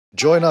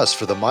Join us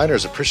for the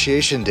Miners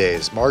Appreciation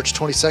Days, March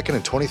 22nd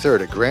and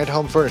 23rd at Grand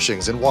Home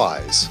Furnishings in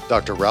Wise.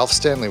 Dr. Ralph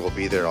Stanley will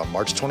be there on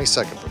March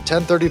 22nd from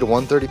 10:30 to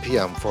 1:30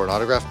 p.m. for an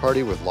autograph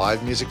party with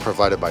live music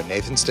provided by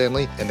Nathan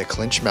Stanley and the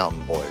Clinch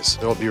Mountain Boys.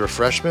 There will be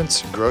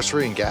refreshments,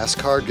 grocery and gas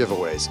card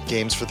giveaways,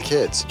 games for the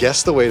kids.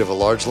 Guess the weight of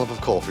a large lump of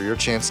coal for your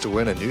chance to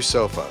win a new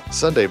sofa.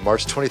 Sunday,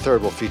 March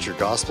 23rd will feature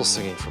gospel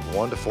singing from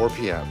 1 to 4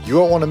 p.m. You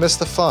won't want to miss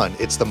the fun.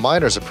 It's the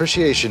Miners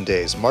Appreciation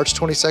Days, March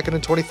 22nd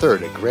and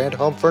 23rd at Grand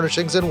Home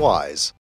Furnishings in Wise.